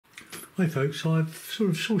Hi folks, I've sort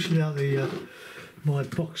of sorted out the my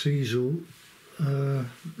box easel to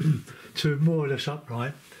more or less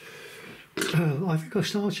upright. I think I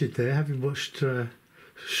started there having watched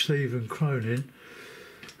Steven Cronin,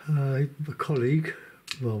 a colleague.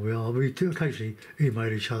 Well, we do occasionally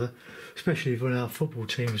email each other, especially when our football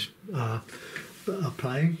teams are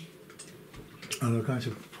playing. And I'm going to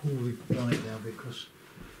pull the blind down because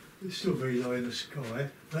it's still very low in the sky.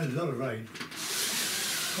 We had a lot of rain.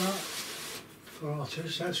 But for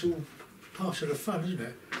artists, that's all part of the fun, isn't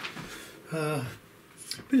it?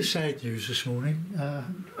 Bit of sad news this morning.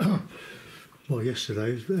 Well,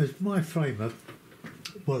 yesterday, my framer,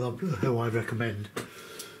 who I recommend,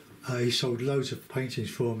 he sold loads of paintings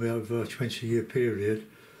for me over a 20-year period.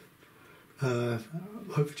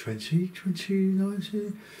 Over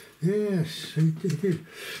 2019? Yes, he did.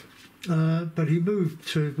 But he moved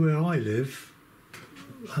to where I live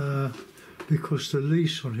because the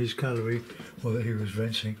lease on his gallery, well, that he was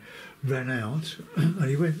renting, ran out, and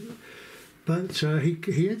he went. But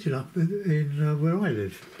he ended up in where I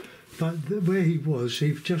live. But where he was,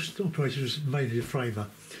 he just operated as mainly a framer.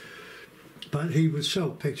 But he would sell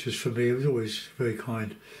pictures for me. He was always very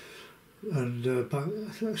kind. And but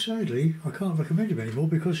sadly, I can't recommend him anymore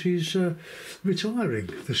because he's retiring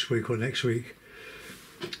this week or next week.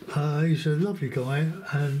 He's a lovely guy,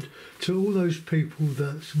 and to all those people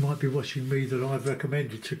that might be watching me that I've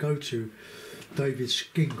recommended to go to David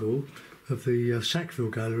Skingle of the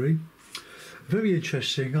Sackville Gallery, very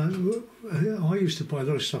interesting. I used to buy a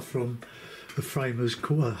lot of stuff from a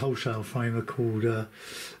wholesale framer called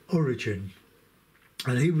Origin,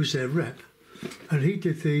 and he was their rep, and he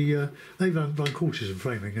did they run courses in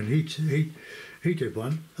framing, and he did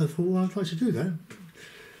one. I thought, well, I'd like to do that.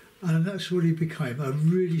 And that's what he became, a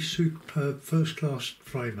really superb, first-class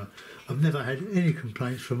framer. I've never had any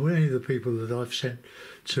complaints from any of the people that I've sent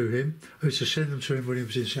to him. I used to send them to him when he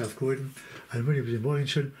was in South Croydon, and when he was in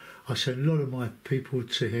Wellington, I sent a lot of my people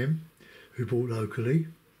to him who bought locally.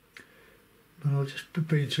 And I've just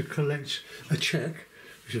been to collect a cheque,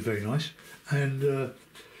 which is very nice, and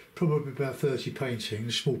probably about 30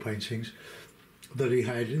 paintings, small paintings, that he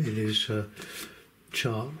had in his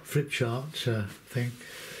flip chart thing.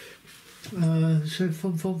 So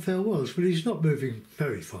from farewells, but he's not moving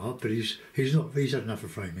very far. But he's had enough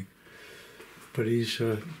of framing. But he's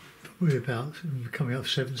probably about coming up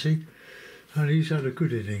 70, and he's had a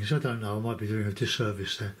good innings. I don't know. I might be doing a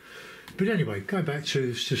disservice there. But anyway, going back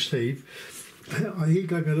to Steve, he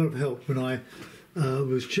gave me a lot of help when I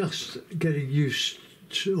was just getting used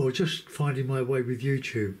to, or just finding my way with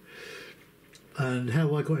YouTube. And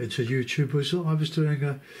how I got into YouTube was I was doing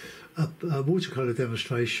a watercolour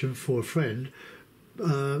demonstration for a friend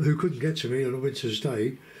who couldn't get to me on a winter's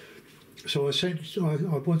day. So I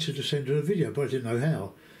wanted to send her a video, but I didn't know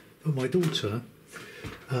how. But my daughter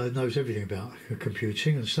knows everything about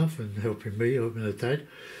computing and stuff, and helping her dad.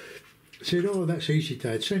 Said, "Oh, that's easy,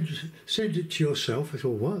 Dad. Send it to yourself." I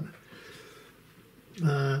thought, what?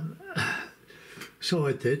 So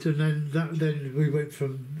I did, and then we went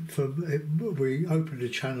we opened a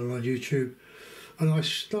channel on YouTube. And I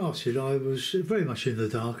was very much in the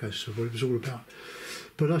dark as to what it was all about.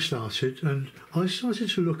 But I started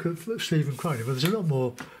to look at Steven Cronin. But there's a lot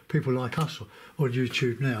more people like us on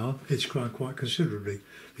YouTube now. It's grown quite considerably,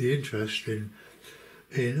 the interest in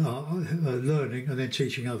learning and then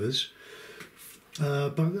teaching others.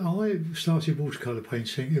 But I started watercolour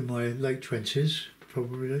painting in my late 20s,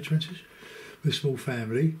 probably late 20s, with a small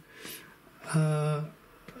family. And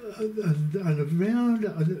around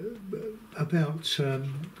about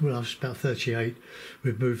when I was about 38,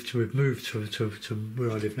 we've moved to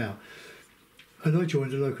where I live now, and I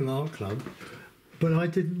joined a local art club. But I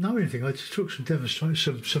didn't know anything. I just took some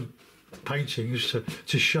paintings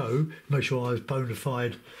to show, make sure I was bona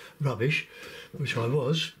fide rubbish, which I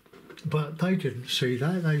was. But they didn't see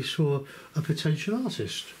that. They saw a potential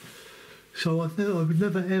artist. So I would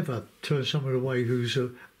never ever turn someone away who's a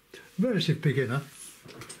relative beginner.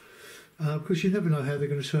 Because you never know how they're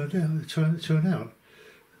going to turn out.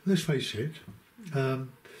 Let's face it,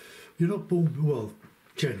 you're not born, well,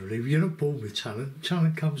 generally, you're not born with talent.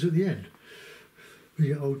 Talent comes at the end.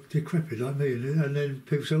 You get old, decrepit like me, and then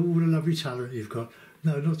people say, "Oh, what a lovely talent you've got."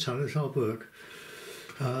 No, not talent, it's hard work.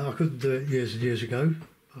 I couldn't do it years and years ago.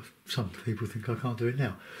 Some people think I can't do it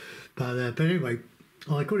now. But anyway,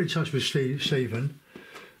 I got in touch with Steven.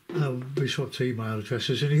 We swapped email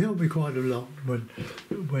addresses, and he helped me quite a lot when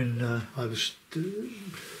I was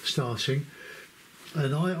starting.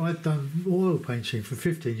 And I'd done oil painting for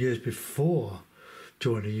 15 years before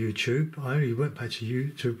joining YouTube. I only went back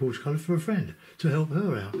to watercolour for a friend to help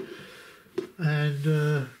her out.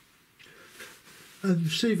 And And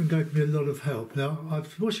Stephen gave me a lot of help. Now, I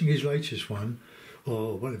was watching his latest one,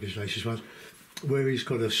 or one of his latest ones, where he's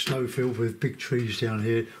got a snowfield with big trees down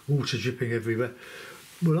here, water dripping everywhere.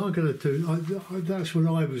 Well, I'm going to do, that's what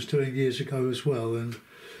I was doing years ago as well, and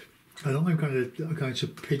I'm going to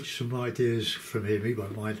pinch some ideas from him. He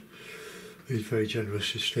won't mind. He's very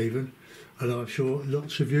generous, is Stephen, and I'm sure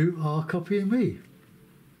lots of you are copying me,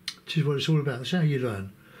 which is what it's all about. That's how you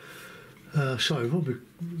learn. So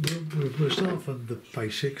we'll start from the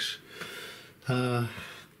basics.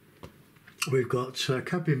 We've got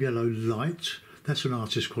cadmium yellow light. That's an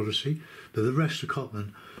artist quality, but the rest are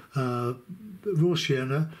Cotman. Raw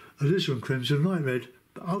sienna, alizarin crimson, light red,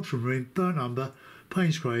 ultramarine, burnt umber,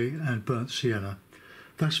 Payne's grey, and burnt sienna.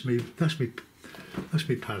 That's me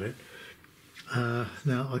palette.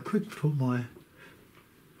 Now I could put my.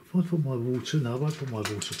 If I put my water, no, I won't put my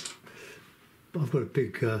water. I've got a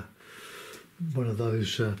big one of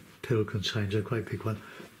those pill containers, a great big one.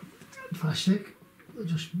 Plastic.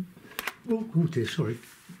 Just. Oh dear, sorry.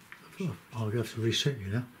 I'll have to reset you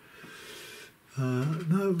now.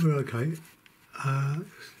 No, we're okay.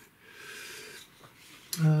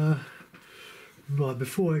 Right,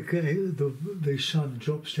 before the sun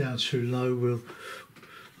drops down too low,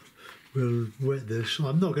 we'll wet this.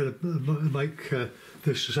 I'm not going to make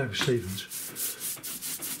this the same as Stephen's,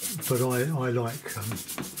 but I like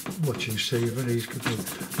watching Stephen. He's given me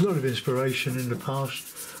a lot of inspiration in the past,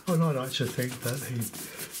 and I like to think that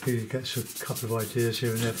he gets a couple of ideas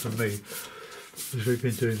here and there from me, because we've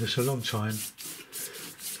been doing this a long time.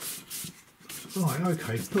 Right,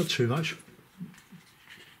 okay, not too much.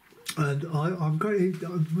 And I'm going.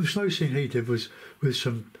 The snow scene he did was with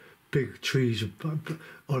some big trees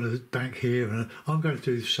on a bank here, and I'm going to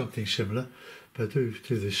do something similar, but do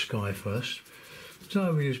the sky first.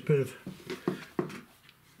 So we use a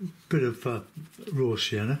bit of raw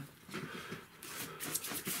sienna,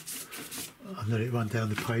 and let it run down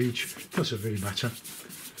the page. Doesn't really matter.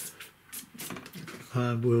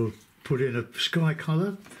 And we'll put in a sky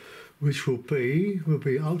colour, which will be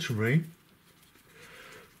ultramarine,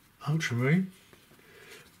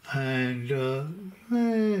 and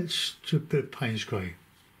it's a bit of Payne's grey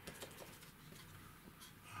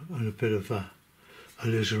and a bit of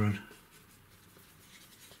alizarin.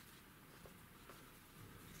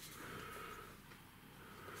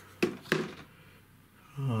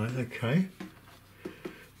 Right, okay.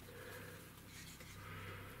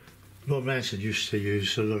 Rob Manson used to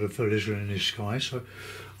use a lot of alizarin in his sky, so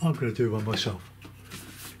I'm going to do one myself.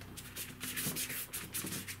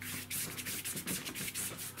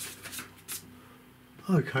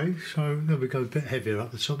 Okay, so then we go a bit heavier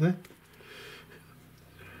up the top there.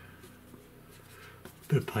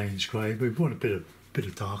 Bit of Payne's grey. We want a bit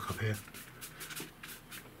of dark up here.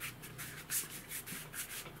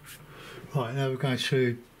 Right, now we're going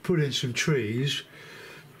to put in some trees.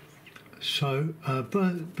 So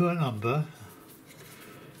burnt umber,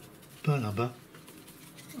 and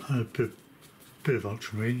a bit of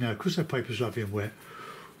ultramarine. Now, because that paper's lovely and wet,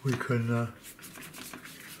 we can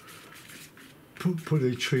put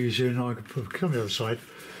the trees in. I can come on the other side.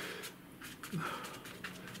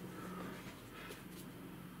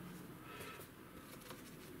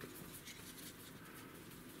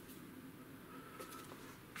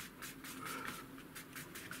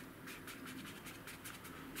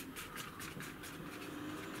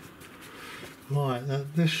 Right,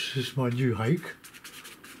 this is my new hake.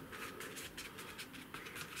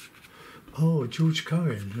 Oh, George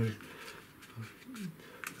Cohen.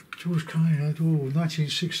 George Cohen had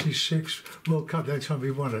 1966 World Cup, that time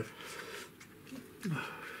he won it.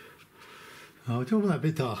 Oh, I don't want that a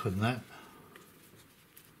bit darker than that.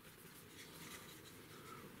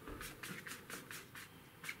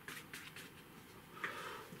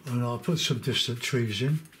 And I'll put some distant trees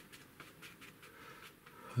in.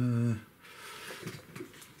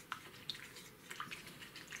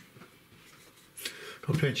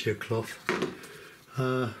 Got plenty of cloth.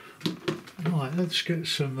 Right, let's get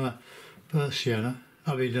some burnt sienna.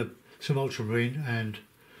 I mean, some ultramarine and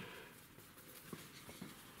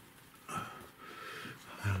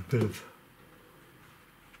a bit of.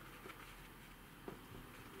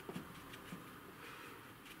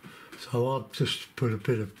 So I'll just put a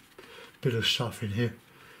bit of stuff in here.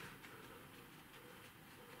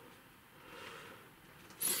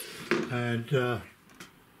 And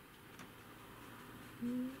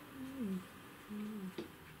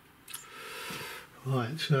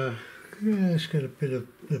right, so yeah, let's get a bit of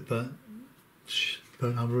burnt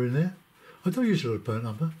umber in there. I don't use a lot of burnt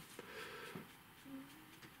umber.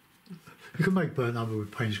 You can make burnt umber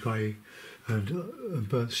with Payne's grey and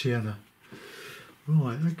burnt sienna.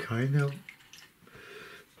 Right, okay, now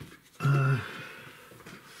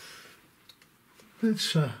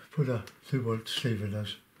Let's do what Steven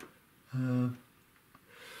does.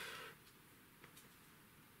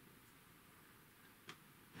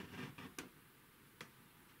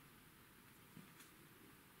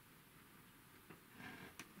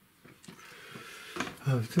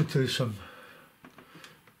 To do some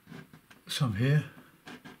here.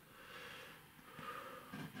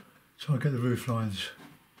 Try and get the roof lines.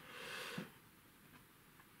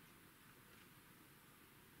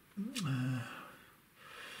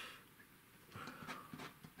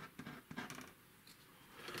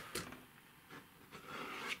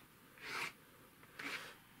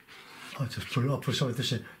 I'll put some of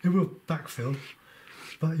this in. It will backfill,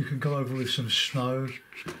 but you can go over with some snow.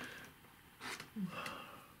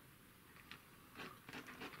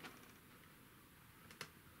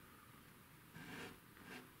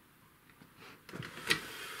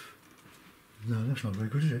 No, that's not very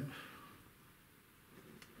good, is it?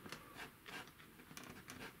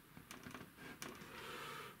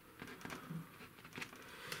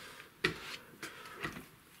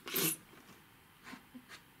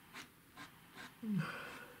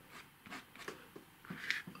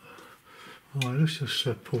 Alright, let's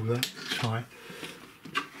just pull that tight.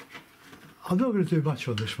 I'm not going to do much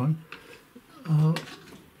on this one.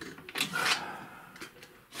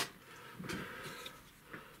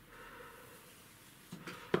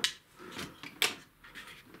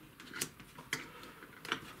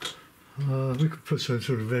 We could put some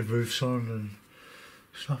sort of red roofs on and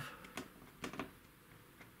stuff.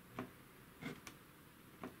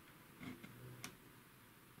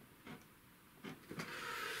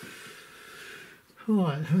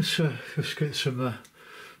 Alright, let's just get some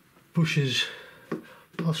bushes.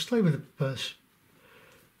 I'll stay with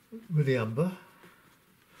the umber.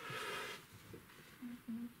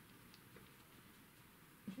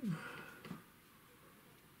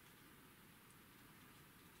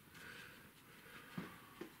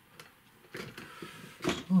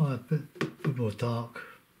 Oh, a bit more dark.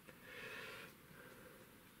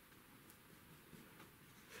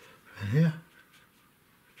 And here.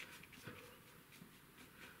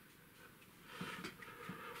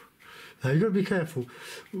 Now you've got to be careful.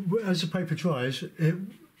 As the paper dries,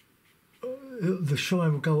 the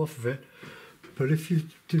shine will go off of it. But if you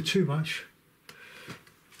do too much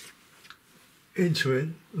into it,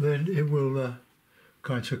 then it will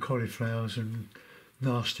go into cauliflowers and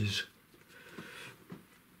nasties.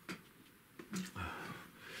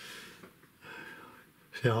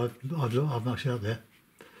 See, I've knocked it up there.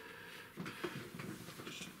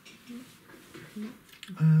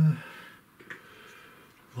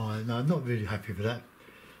 Right, no, I'm not really happy with that,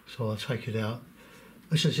 so I'll take it out.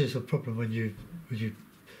 This is a problem when you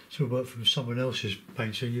sort of work from someone else's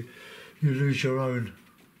painting. You lose your own.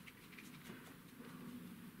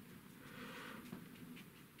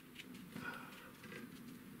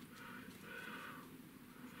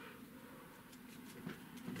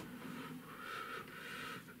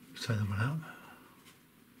 Take that one out.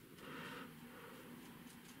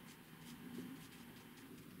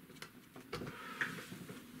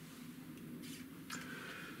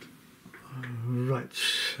 Right,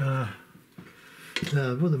 now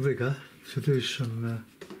I've got the rigger to do some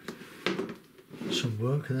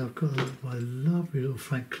work, and I've got my lovely little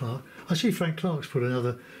Frank Clark. I see Frank Clark's put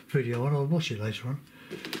another video on. I'll watch it later on.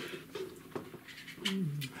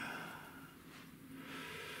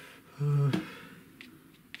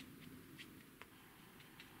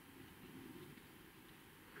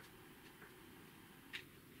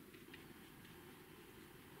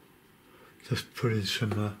 Just put in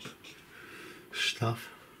some stuff.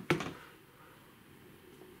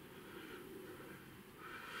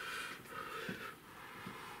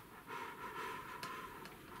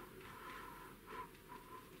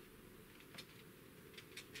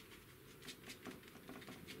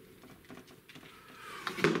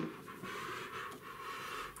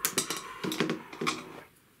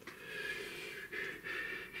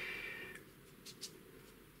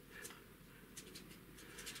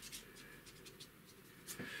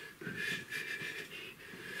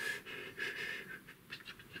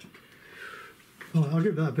 Right, I'll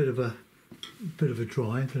give that a bit of a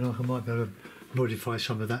dry, then I might be able to modify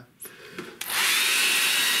some of that.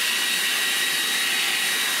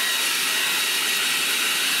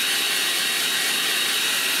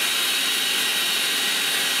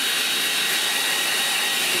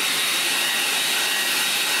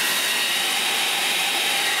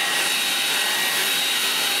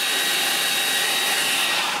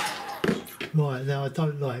 Right, now I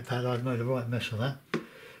don't like that. I've made a right mess of that,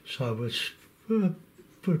 so I was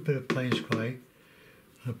put a bit of Payne's grey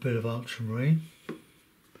a bit of ultramarine.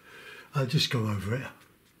 I'll just go over it.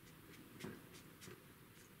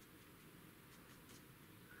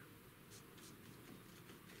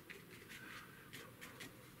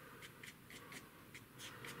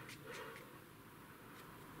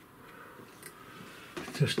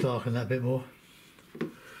 Just darken that a bit more.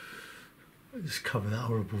 Just cover that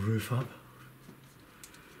horrible roof up.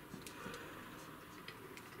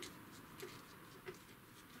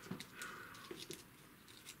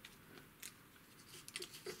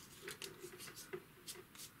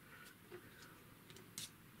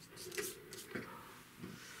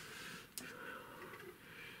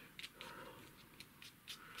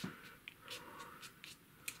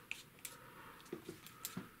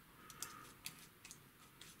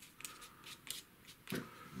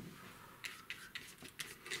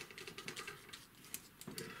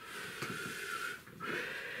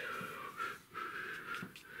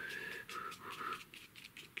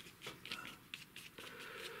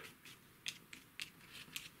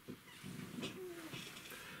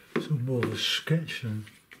 More of a sketch than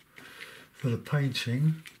for the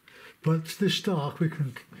painting, but this dark we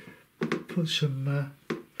can put some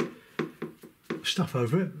stuff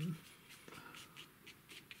over it.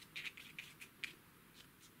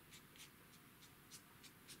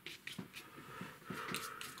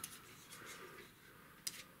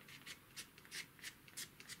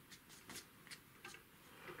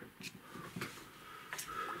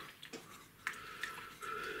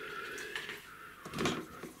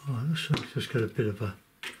 Let's just get a bit of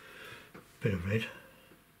red.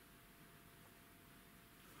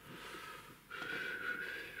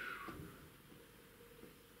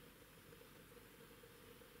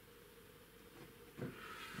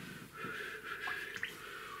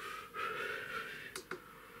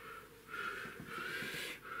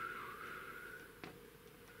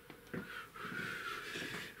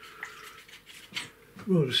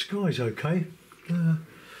 Well, the sky's okay.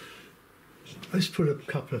 Let's put a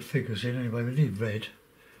couple of figures in anyway. We need red.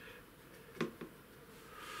 A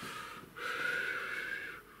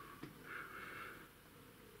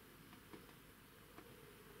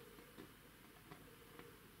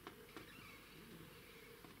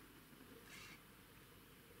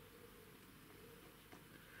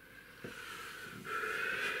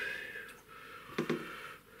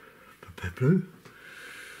bit blue.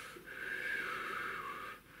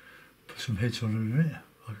 Put some heads on in a minute.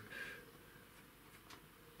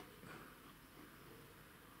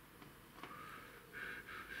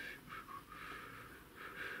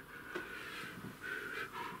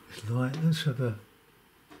 Light. Let's have a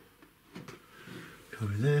go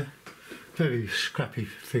in there. Very scrappy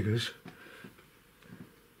figures.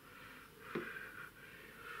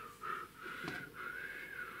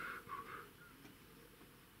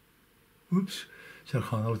 Whoops! So I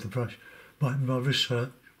can't hold the brush. My wrists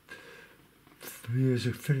hurt. 3 years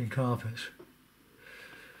of fitting carpets.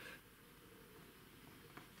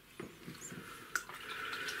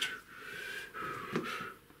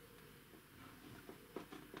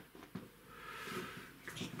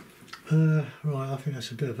 Right, I think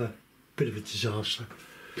that's a bit of a disaster,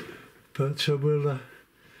 but we'll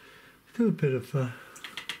do a bit of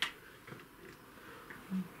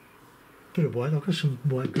white. I've got some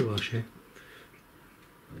white gouache here.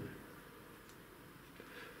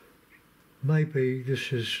 Maybe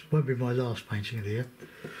this won't be my last painting of the year.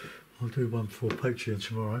 I'll do one for Patreon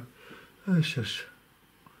tomorrow. Let's just.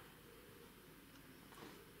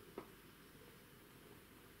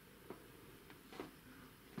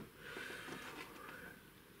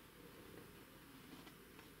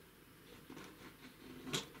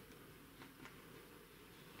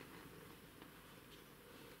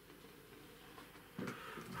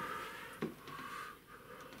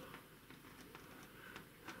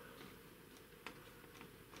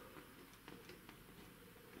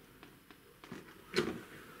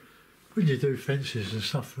 When you do fences and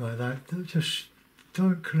stuff like that, just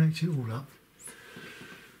don't connect it all up.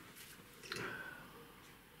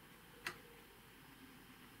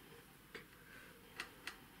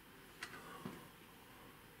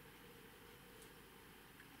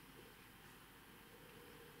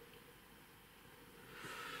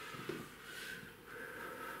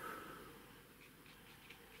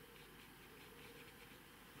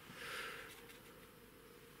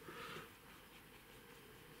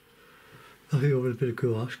 I think with a bit of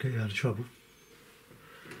gouache, get you out of trouble.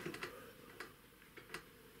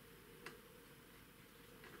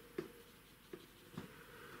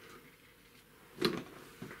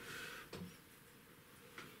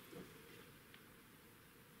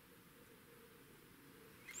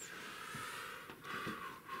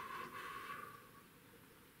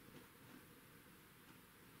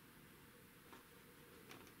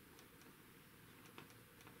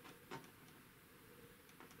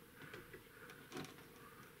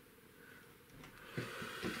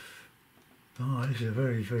 Oh, this is a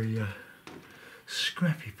very, very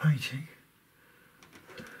scrappy painting.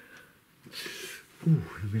 Ooh,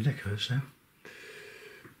 my neck hurts now.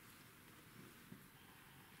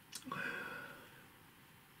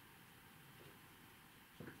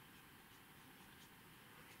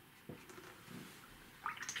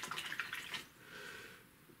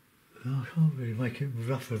 I can't really make it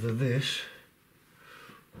rougher than this.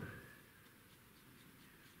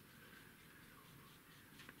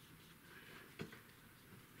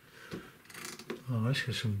 Oh, let's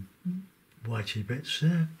get some whitey bits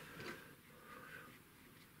there.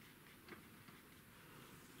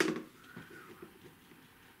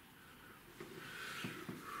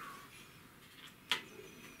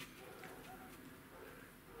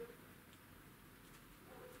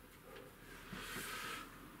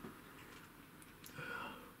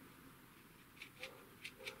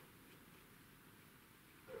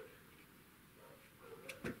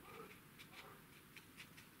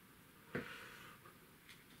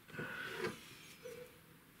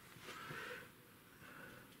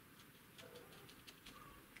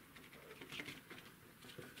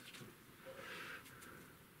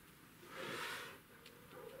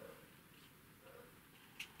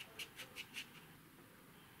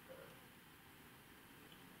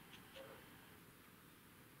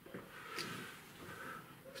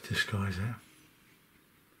 This guy's out.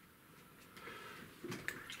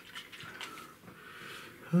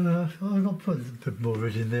 I'm not putting a bit more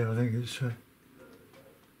red in there. I think it's. Okay,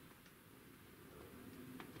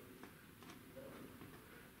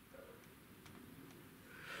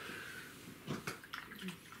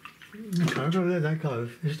 I've got to let that go.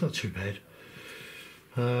 It's not too bad.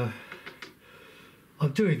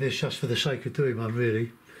 I'm doing this just for the sake of doing one,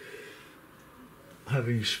 really.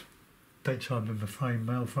 Having spent time with my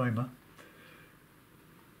male framer.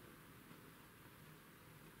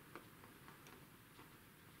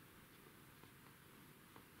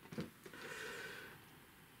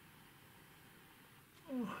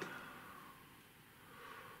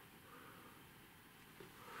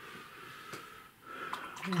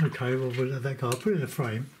 Okay, well we'll let that go. I'll put it in a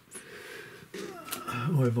frame.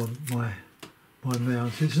 Or my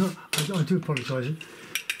mount. It's not. I do apologise.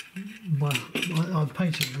 I'm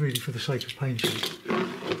painting really for the sake of painting.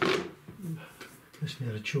 Let's be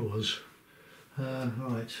out of chores.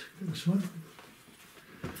 Right, this one.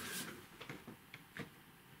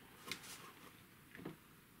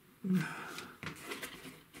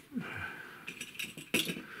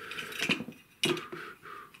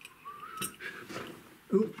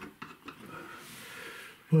 Ooh.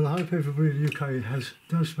 Well, I hope everybody in the UK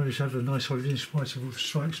does manage to have a nice holiday in spite of all the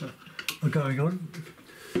strikes that are going on.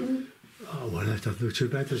 Oh, well, that doesn't look too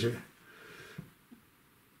bad, does it?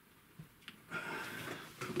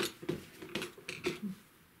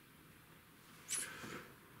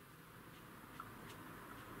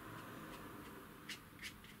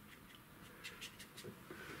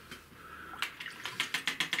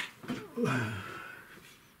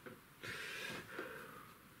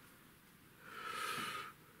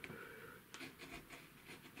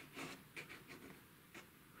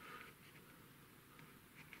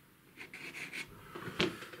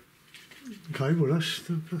 Okay, well that's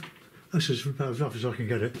about as rough as I can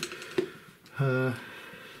get it. So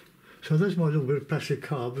there's my little bit of plastic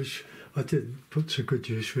card, which I didn't put to good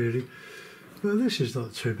use really. But this is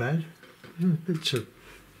not too bad. It's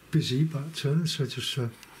busy, but so just.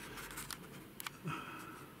 Oh,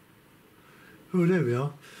 there we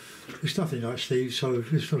are. It's nothing like Steve, so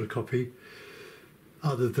it's not a copy.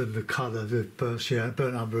 Other than the colour, the burnt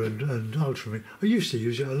umber and ultramarine. I used to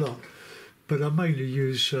use it a lot, but I mainly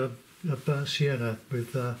use a burnt sienna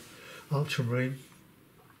with ultramarine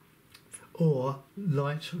or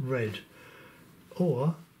light red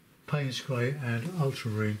or Payne's grey and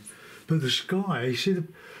ultramarine. But the sky, you see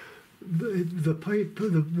the paper,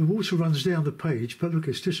 the water runs down the page, but look,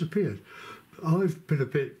 it's disappeared. I've been a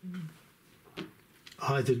bit.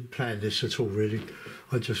 I didn't plan this at all, really.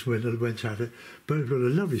 I just went at it. But we've got a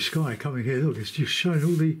lovely sky coming here. Look, it's just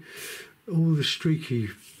showing all the streaky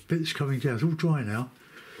bits coming down. It's all dry now,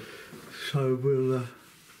 so we'll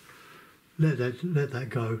let that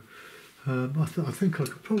go. I think I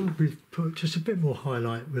could probably put just a bit more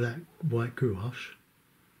highlight with that white gouache.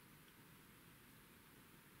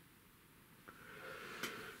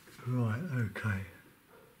 Right. Okay.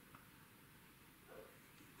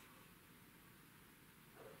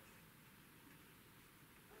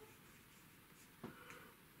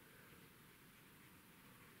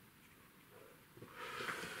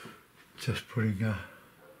 Just putting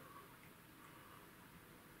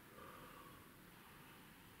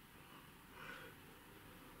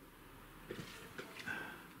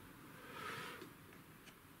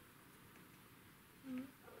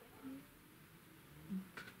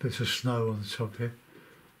bits of snow on the top here.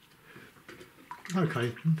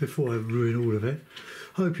 Okay, before I ruin all of it,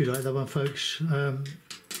 hope you like that one, folks.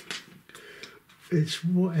 It's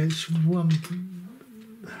one.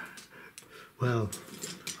 Well,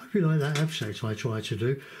 hope you like that abstract I tried to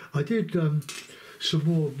do. I did some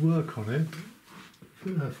more work on it.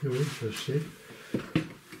 If you're interested,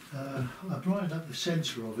 I brightened up the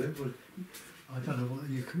centre of it, but I don't know what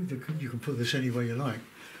you can put this any way you like.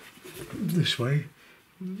 This way.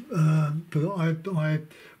 But I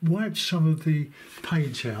wiped some of the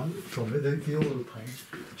paint out from it, the oil paint,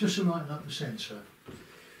 just to lighten up the centre.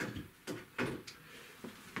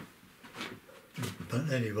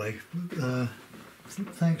 But anyway,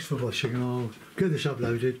 thanks for watching. I'll get this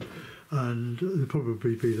uploaded, and it'll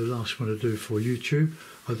probably be the last one I do for YouTube.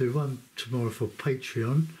 I'll do one tomorrow for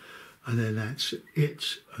Patreon, and then that's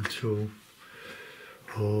it until,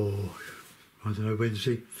 I don't know,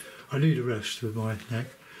 Wednesday. I need a rest with my neck.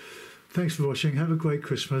 Thanks for watching. Have a great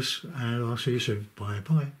Christmas, and I'll see you soon. Bye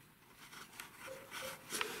bye.